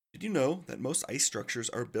Did you know that most ice structures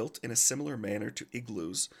are built in a similar manner to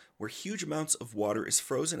igloos, where huge amounts of water is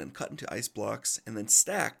frozen and cut into ice blocks and then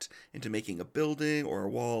stacked into making a building or a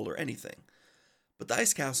wall or anything? But the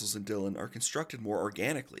ice castles in Dillon are constructed more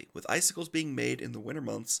organically, with icicles being made in the winter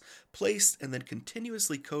months, placed and then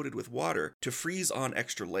continuously coated with water to freeze on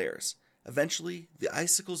extra layers. Eventually, the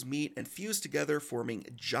icicles meet and fuse together, forming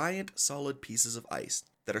giant solid pieces of ice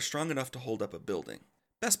that are strong enough to hold up a building.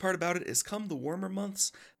 Best part about it is come the warmer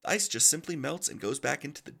months, the ice just simply melts and goes back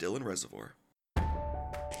into the Dillon Reservoir.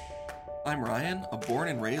 I'm Ryan, a born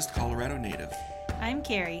and raised Colorado native. I'm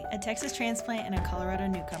Carrie, a Texas transplant and a Colorado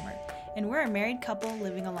newcomer, and we're a married couple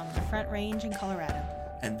living along the Front Range in Colorado.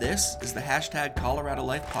 And this is the Hashtag Colorado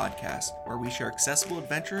Life podcast, where we share accessible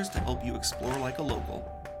adventures to help you explore like a local.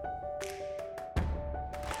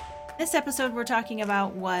 This episode, we're talking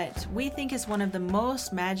about what we think is one of the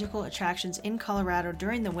most magical attractions in Colorado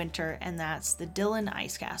during the winter, and that's the Dillon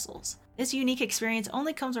Ice Castles. This unique experience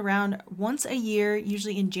only comes around once a year,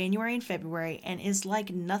 usually in January and February, and is like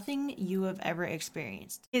nothing you have ever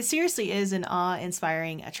experienced. It seriously is an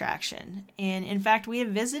awe-inspiring attraction. And in fact, we have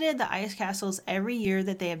visited the ice castles every year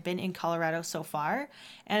that they have been in Colorado so far,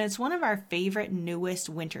 and it's one of our favorite newest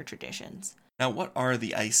winter traditions. Now, what are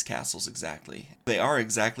the ice castles exactly? They are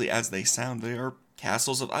exactly as they sound. They are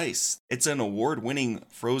castles of ice. It's an award-winning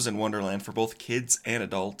frozen wonderland for both kids and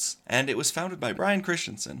adults, and it was founded by Brian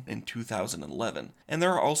Christensen in 2011. And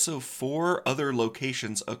there are also 4 other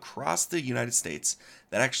locations across the United States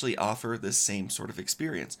that actually offer this same sort of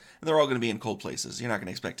experience. And they're all going to be in cold places. You're not going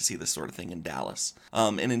to expect to see this sort of thing in Dallas.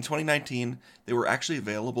 And in 2019, they were actually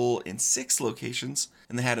available in 6 locations,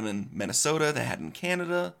 and they had them in Minnesota, they had in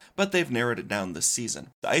Canada, but they've narrowed it down this season.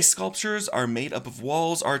 The ice sculptures are made up of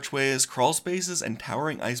walls, archways, crawl spaces, and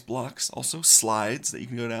towering ice blocks, also slides that you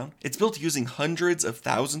can go down. It's built using hundreds of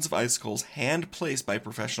thousands of icicles hand-placed by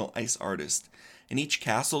professional ice artists. And each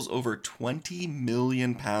castle's over 20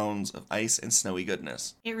 million pounds of ice and snowy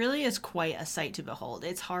goodness. It really is quite a sight to behold.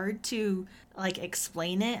 It's hard to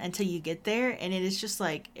explain it until you get there, and it is just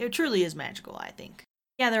it truly is magical, I think.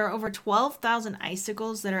 Yeah, there are over 12,000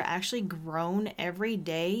 icicles that are actually grown every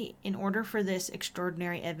day in order for this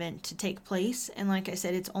extraordinary event to take place. And like I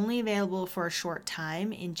said, it's only available for a short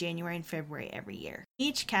time in January and February every year.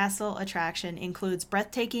 Each castle attraction includes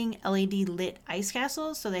breathtaking LED lit ice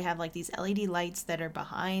castles. So they have these LED lights that are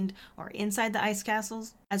behind or inside the ice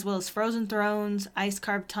castles, as well as frozen thrones, ice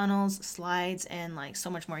carved tunnels, slides, and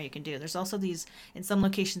so much more you can do. There's also in some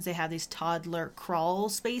locations, they have these toddler crawl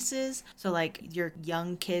spaces. So your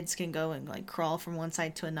young kids can go and crawl from one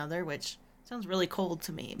side to another, which sounds really cold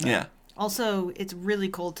to me. But yeah. Also, it's really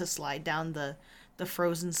cold to slide down the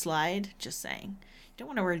frozen slide, just saying. Don't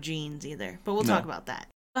want to wear jeans either, but we'll talk about that.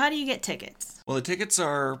 So how do you get tickets? Well, the tickets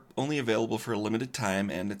are only available for a limited time,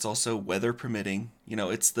 and it's also weather permitting. You know,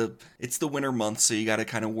 it's the winter months, so you got to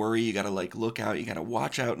kind of worry, you got to look out, you got to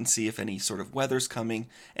watch out and see if any sort of weather's coming.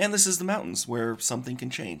 And this is the mountains where something can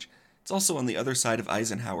change. It's also on the other side of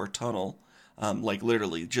Eisenhower Tunnel,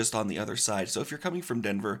 literally just on the other side. So if you're coming from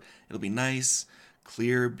Denver, it'll be nice,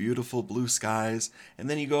 clear, beautiful blue skies, and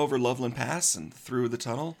then you go over Loveland Pass and through the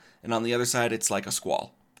tunnel, and on the other side it's like a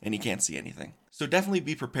squall, and you can't see anything. So definitely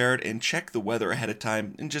be prepared and check the weather ahead of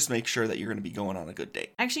time and just make sure that you're going to be going on a good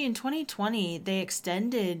date. Actually, in 2020, they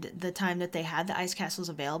extended the time that they had the ice castles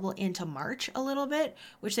available into March a little bit,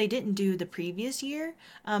 which they didn't do the previous year.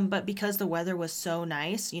 But because the weather was so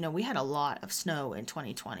nice, we had a lot of snow in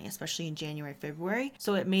 2020, especially in January, February.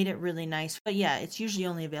 So it made it really nice. But yeah, it's usually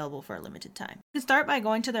only available for a limited time. You can start by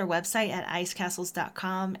going to their website at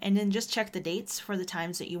icecastles.com and then just check the dates for the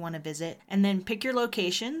times that you want to visit. And then pick your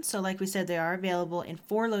location. So like we said, they are available in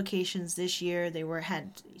 4 locations this year. They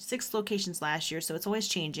had 6 locations last year, so it's always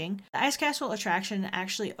changing. The Ice Castle attraction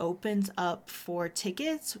actually opens up for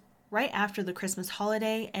tickets right after the Christmas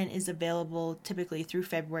holiday and is available typically through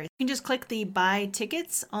February. You can just click the buy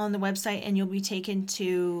tickets on the website and you'll be taken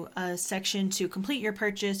to a section to complete your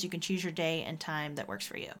purchase. You can choose your day and time that works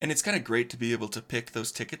for you. And it's kind of great to be able to pick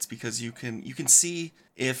those tickets because you can see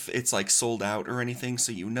if it's sold out or anything,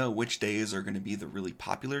 so you know which days are going to be the really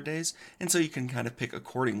popular days, and so you can kind of pick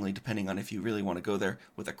accordingly depending on if you really want to go there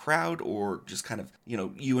with a crowd or just kind of,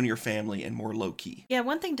 you and your family and more low-key. Yeah,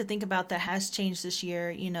 one thing to think about that has changed this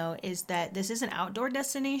year, is that this is an outdoor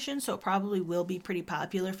destination, so it probably will be pretty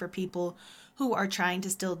popular for people who are trying to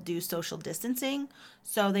still do social distancing.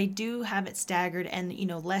 So they do have it staggered, and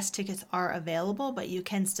less tickets are available, but you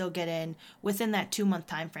can still get in within that 2-month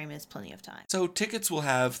time frame. Is plenty of time. So tickets will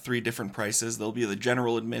have 3 different prices. There'll be the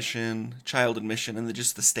general admission, child admission, and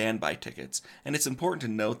just the standby tickets. And it's important to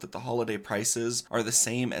note that the holiday prices are the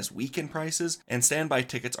same as weekend prices, and standby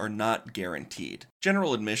tickets are not guaranteed.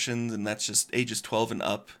 General admission, and that's just ages 12 and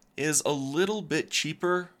up, is a little bit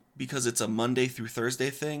cheaper because it's a Monday through Thursday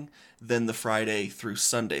thing than the Friday through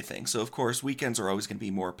Sunday thing. So of course, weekends are always going to be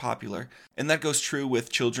more popular. And that goes true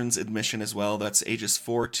with children's admission as well. That's ages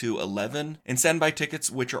 4 to 11. And standby tickets,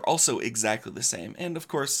 which are also exactly the same. And of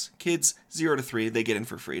course, kids 0 to 3, they get in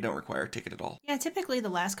for free, don't require a ticket at all. Yeah, typically the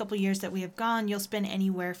last couple years that we have gone, you'll spend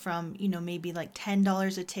anywhere from, maybe like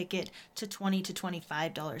 $10 a ticket to $20 to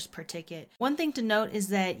 $25 per ticket. One thing to note is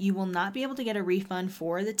that you will not be able to get a refund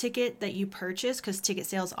for the ticket that you purchase because ticket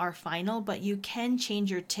sales are final, but you can change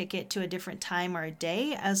your ticket to a different time or a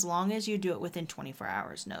day as long as you do it within 24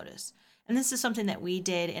 hours notice. And this is something that we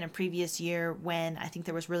did in a previous year when I think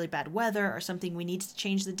there was really bad weather or something we needed to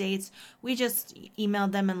change the dates. We just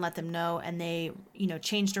emailed them and let them know, and they,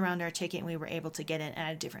 changed around our ticket, and we were able to get in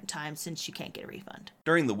at a different time since you can't get a refund.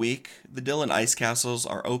 During the week, the Dillon Ice Castles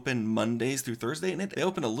are open Mondays through Thursday, and they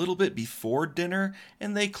open a little bit before dinner,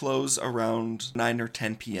 and they close around 9 or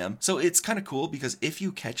 10 p.m. So it's kind of cool because if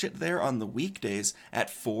you catch it there on the weekdays at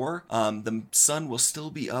 4, the sun will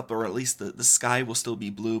still be up, or at least the sky will still be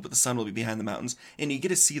blue, but the sun will be behind the mountains, and you get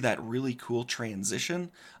to see that really cool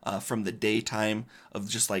transition from the daytime of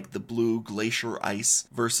just like the blue glacier ice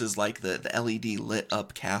versus like the LED lit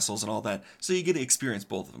up castles and all that. So you get to experience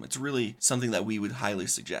both of them. It's really something that we would highly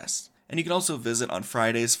suggest. And you can also visit on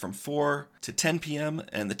Fridays from 4 to 10 p.m.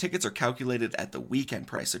 and the tickets are calculated at the weekend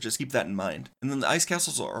price, so just keep that in mind. And then the ice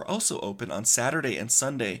castles are also open on Saturday and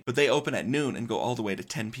Sunday, but they open at noon and go all the way to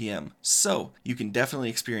 10 p.m. So you can definitely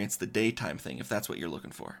experience the daytime thing if that's what you're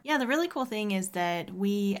looking for. Yeah, the really cool thing is that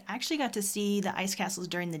we actually got to see the ice castles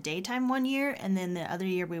during the daytime one year, and then the other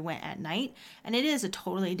year we went at night, and it is a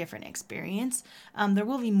totally different experience. There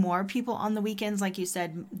will be more people on the weekends. Like you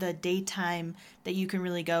said, the daytime that you can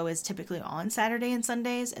really go is typically on Saturday and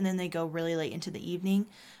Sundays, and then they go really late into the evening.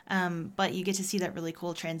 But you get to see that really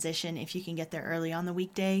cool transition if you can get there early on the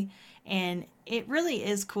weekday. And it really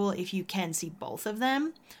is cool if you can see both of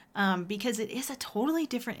them, because it is a totally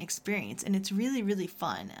different experience, and it's really, really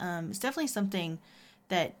fun. It's definitely something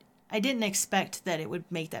that I didn't expect that it would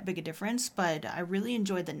make that big a difference, but I really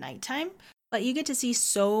enjoyed the nighttime. But you get to see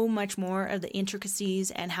so much more of the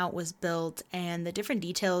intricacies and how it was built and the different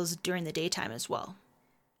details during the daytime as well.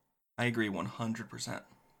 I agree 100%.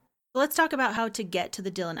 Let's talk about how to get to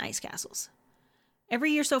the Dillon Ice Castles.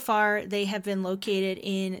 Every year so far, they have been located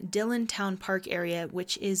in Dillon Town Park area,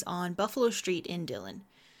 which is on Buffalo Street in Dillon.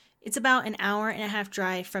 It's about an hour and a half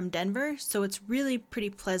drive from Denver, so it's really pretty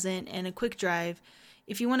pleasant and a quick drive.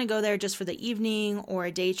 If you want to go there just for the evening or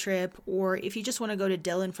a day trip, or if you just want to go to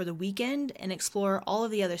Dillon for the weekend and explore all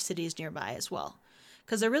of the other cities nearby as well,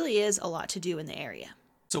 because there really is a lot to do in the area.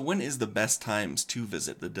 So when is the best times to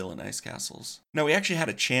visit the Dillon Ice Castles? Now, we actually had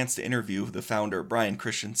a chance to interview the founder, Brian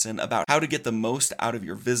Christensen, about how to get the most out of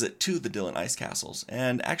your visit to the Dillon Ice Castles.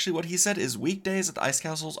 And actually what he said is weekdays at the Ice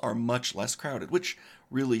Castles are much less crowded, which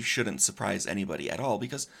really shouldn't surprise anybody at all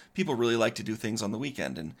because people really like to do things on the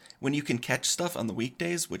weekend. And when you can catch stuff on the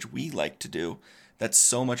weekdays, which we like to do, that's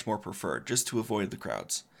so much more preferred, just to avoid the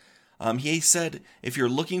crowds. He said, if you're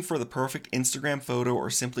looking for the perfect Instagram photo or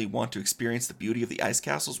simply want to experience the beauty of the ice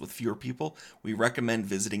castles with fewer people, we recommend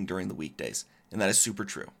visiting during the weekdays. And that is super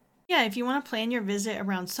true. Yeah, if you want to plan your visit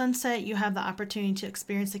around sunset, you have the opportunity to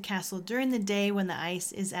experience the castle during the day when the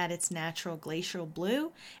ice is at its natural glacial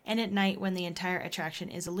blue, and at night when the entire attraction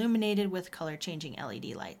is illuminated with color-changing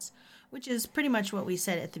LED lights, which is pretty much what we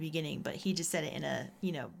said at the beginning, but he just said it in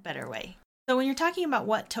a, better way. So when you're talking about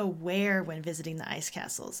what to wear when visiting the ice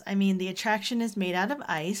castles, the attraction is made out of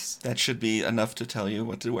ice. That should be enough to tell you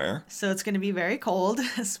what to wear. So it's going to be very cold,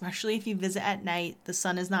 especially if you visit at night. The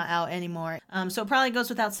sun is not out anymore. So it probably goes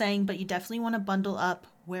without saying, but you definitely want to bundle up,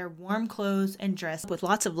 wear warm clothes, and dress with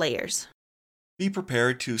lots of layers. Be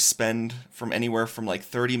prepared to spend from anywhere from like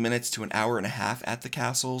 30 minutes to an hour and a half at the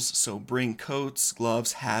castles, so bring coats,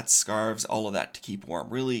 gloves, hats, scarves, all of that to keep warm.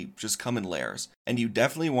 Really just come in layers. And you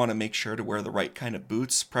definitely want to make sure to wear the right kind of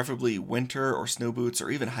boots, preferably winter or snow boots or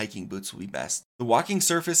even hiking boots will be best. The walking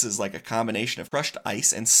surface is like a combination of crushed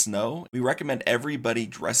ice and snow. We recommend everybody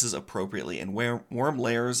dresses appropriately and wear warm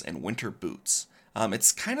layers and winter boots.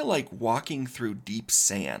 It's kind of like walking through deep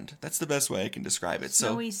sand. That's the best way I can describe it.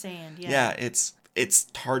 Snowy sand, yeah. Yeah, it's it's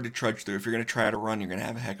hard to trudge through. If you're going to try to run, you're going to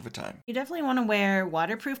have a heck of a time. You definitely want to wear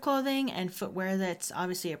waterproof clothing and footwear that's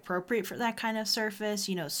obviously appropriate for that kind of surface,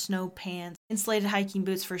 snow pants, insulated hiking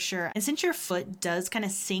boots for sure. And since your foot does kind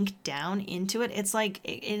of sink down into it, it's like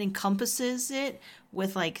it encompasses it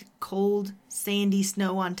with like cold, sandy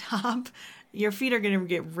snow on top. Your feet are going to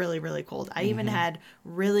get really, really cold. I even had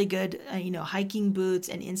really good, hiking boots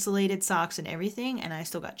and insulated socks and everything, and I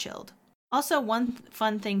still got chilled. Also, one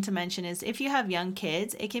fun thing to mention is if you have young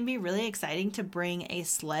kids, it can be really exciting to bring a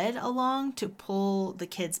sled along to pull the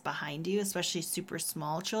kids behind you, especially super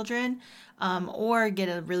small children, or get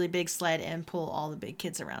a really big sled and pull all the big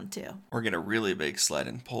kids around too. Or get a really big sled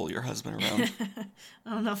and pull your husband around. I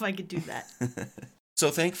don't know if I could do that. So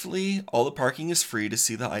thankfully, all the parking is free to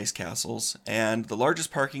see the ice castles, and the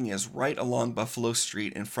largest parking is right along Buffalo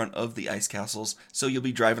Street in front of the ice castles, so you'll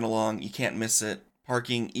be driving along, you can't miss it.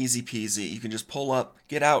 Parking, easy peasy. You can just pull up,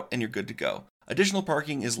 get out, and you're good to go. Additional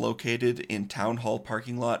parking is located in Town Hall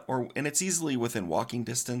parking lot, and it's easily within walking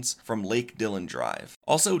distance from Lake Dillon Drive.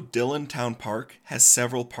 Also, Dillon Town Park has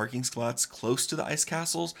several parking spots close to the ice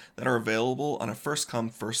castles that are available on a first-come,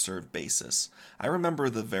 first-served basis. I remember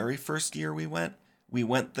the very first year we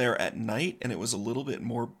went there at night, and it was a little bit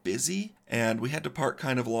more busy, and we had to park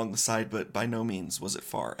kind of along the side, but by no means was it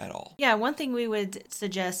far at all. Yeah, one thing we would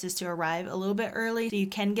suggest is to arrive a little bit early so you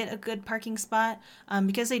can get a good parking spot,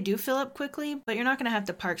 because they do fill up quickly, but you're not going to have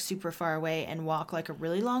to park super far away and walk like a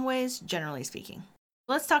really long ways, generally speaking.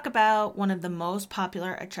 Let's talk about one of the most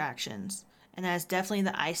popular attractions, and that's definitely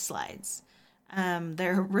the ice slides.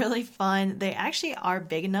 They're really fun. They actually are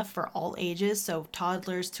big enough for all ages, so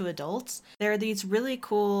toddlers to adults. They're these really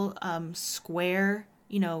cool square,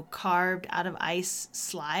 carved out of ice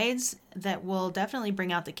slides that will definitely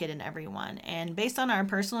bring out the kid in everyone. And based on our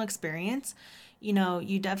personal experience,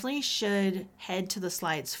 you definitely should head to the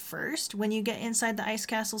slides first when you get inside the ice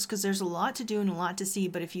castles, because there's a lot to do and a lot to see.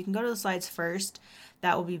 But if you can go to the slides first,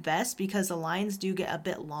 that will be best, because the lines do get a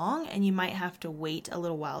bit long and you might have to wait a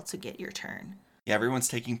little while to get your turn. Yeah, everyone's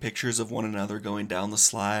taking pictures of one another going down the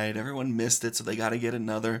slide. Everyone missed it, so they got to get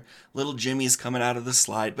another. Little Jimmy's coming out of the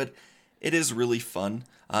slide, but it is really fun.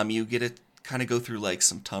 You get to kind of go through like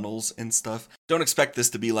some tunnels and stuff. Don't expect this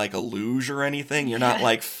to be like a luge or anything. You're not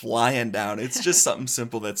like flying down. It's just something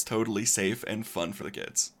simple that's totally safe and fun for the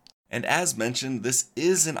kids. And as mentioned, this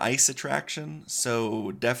is an ice attraction,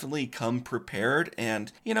 so definitely come prepared,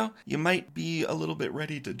 and, you might be a little bit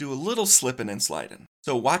ready to do a little slipping and sliding.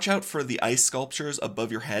 So watch out for the ice sculptures above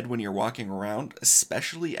your head when you're walking around,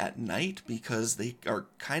 especially at night, because they are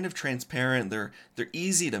kind of transparent. They're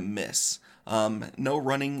easy to miss. No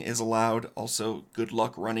running is allowed. Also, good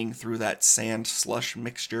luck running through that sand slush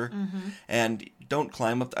mixture. And don't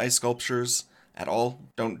climb up the ice sculptures at all.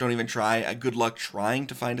 Don't even try. Good luck trying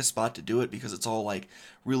to find a spot to do it, because it's all like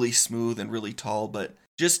really smooth and really tall, but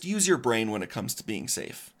just use your brain when it comes to being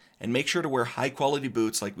safe. And make sure to wear high quality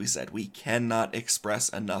boots. Like we said, we cannot express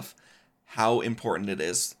enough how important it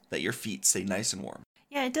is that your feet stay nice and warm.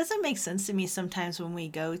 Yeah, it doesn't make sense to me sometimes when we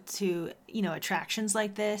go to, attractions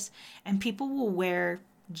like this, and people will wear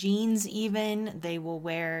jeans even. They will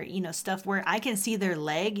wear, stuff where I can see their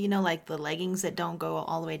leg, like the leggings that don't go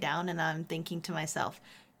all the way down. And I'm thinking to myself,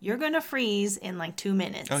 you're going to freeze in like 2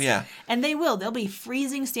 minutes. Oh, yeah. And they will. They'll be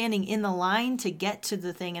freezing standing in the line to get to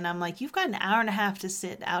the thing. And I'm like, you've got an hour and a half to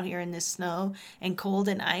sit out here in this snow and cold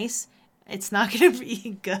and ice. It's not going to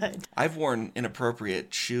be good. I've worn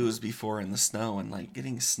inappropriate shoes before in the snow, and like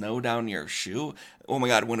getting snow down your shoe. Oh my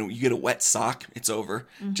God, when you get a wet sock, it's over.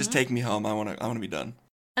 Just take me home. I want to be done.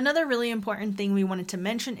 Another really important thing we wanted to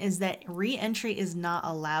mention is that re-entry is not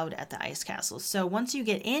allowed at the ice castles. So once you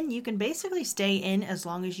get in, you can basically stay in as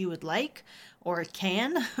long as you would like, or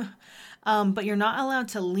can. But you're not allowed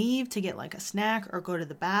to leave to get like a snack or go to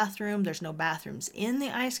the bathroom. There's no bathrooms in the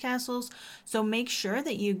ice castles. So make sure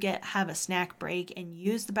that you have a snack break and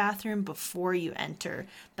use the bathroom before you enter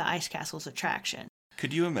the ice castles attraction.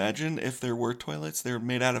 Could you imagine if there were toilets? They're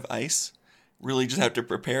made out of ice? Really just have to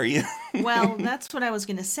prepare you. Well, that's what I was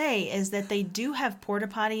going to say, is that they do have porta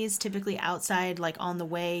potties typically outside, like on the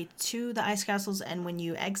way to the ice castles, and when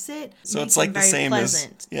you exit, so it's like the same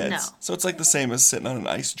pleasant. So it's like the same as sitting on an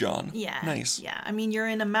ice john. Yeah. Nice. Yeah. I mean, you're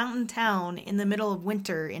in a mountain town in the middle of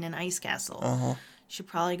winter in an ice castle. You should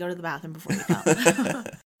probably go to the bathroom before you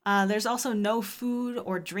come. There's also no food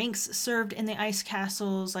or drinks served in the ice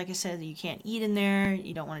castles. Like I said, you can't eat in there.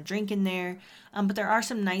 You don't want to drink in there. But there are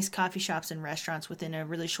some nice coffee shops and restaurants within a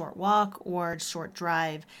really short walk or short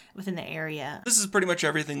drive within the area. This is pretty much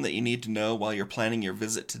everything that you need to know while you're planning your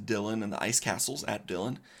visit to Dillon and the ice castles at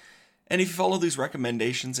Dillon. And if you follow these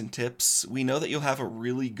recommendations and tips, we know that you'll have a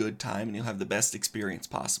really good time and you'll have the best experience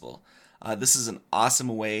possible. This is an awesome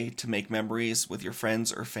way to make memories with your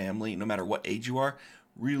friends or family, no matter what age you are.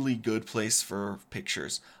 Really good place for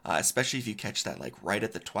pictures, especially if you catch that like right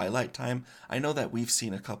at the twilight time. I know that we've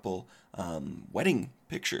seen a couple wedding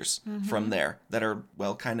pictures from there that are,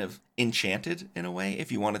 well, kind of enchanted in a way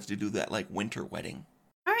if you wanted to do that like winter wedding.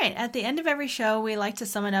 All right, at the end of every show, we like to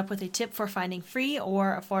sum it up with a tip for finding free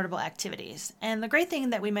or affordable activities. And the great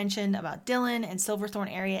thing that we mentioned about Dillon and Silverthorne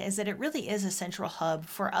area is that it really is a central hub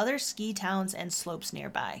for other ski towns and slopes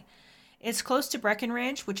nearby. It's close to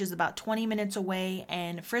Breckenridge, which is about 20 minutes away,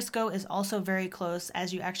 and Frisco is also very close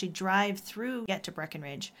as you actually drive through to get to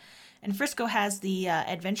Breckenridge. And Frisco has the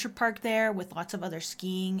adventure park there with lots of other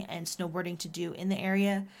skiing and snowboarding to do in the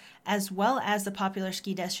area, as well as the popular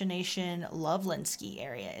ski destination Loveland Ski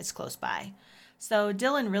area is close by. So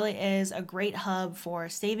Dillon really is a great hub for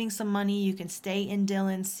saving some money. You can stay in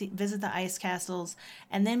Dillon, visit the ice castles,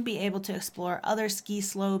 and then be able to explore other ski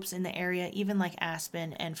slopes in the area, even like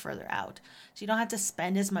Aspen and further out. So you don't have to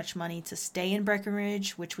spend as much money to stay in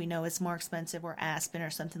Breckenridge, which we know is more expensive, or Aspen or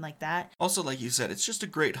something like that. Also, like you said, it's just a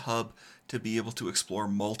great hub to be able to explore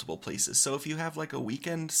multiple places. So if you have like a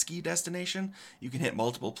weekend ski destination, you can hit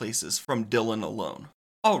multiple places from Dillon alone.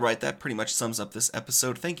 Alright, that pretty much sums up this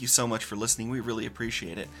episode. Thank you so much for listening, we really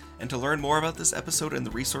appreciate it. And to learn more about this episode and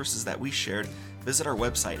the resources that we shared, visit our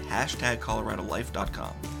website,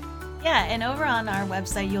 #ColoradoLife.com. Yeah, and over on our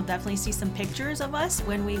website, you'll definitely see some pictures of us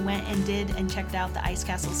when we went and did and checked out the ice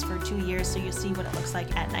castles for 2 years, so you'll see what it looks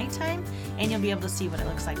like at nighttime, and you'll be able to see what it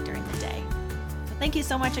looks like during the day. So thank you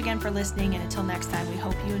so much again for listening, and until next time, we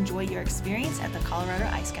hope you enjoy your experience at the Colorado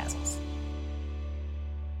Ice Castles.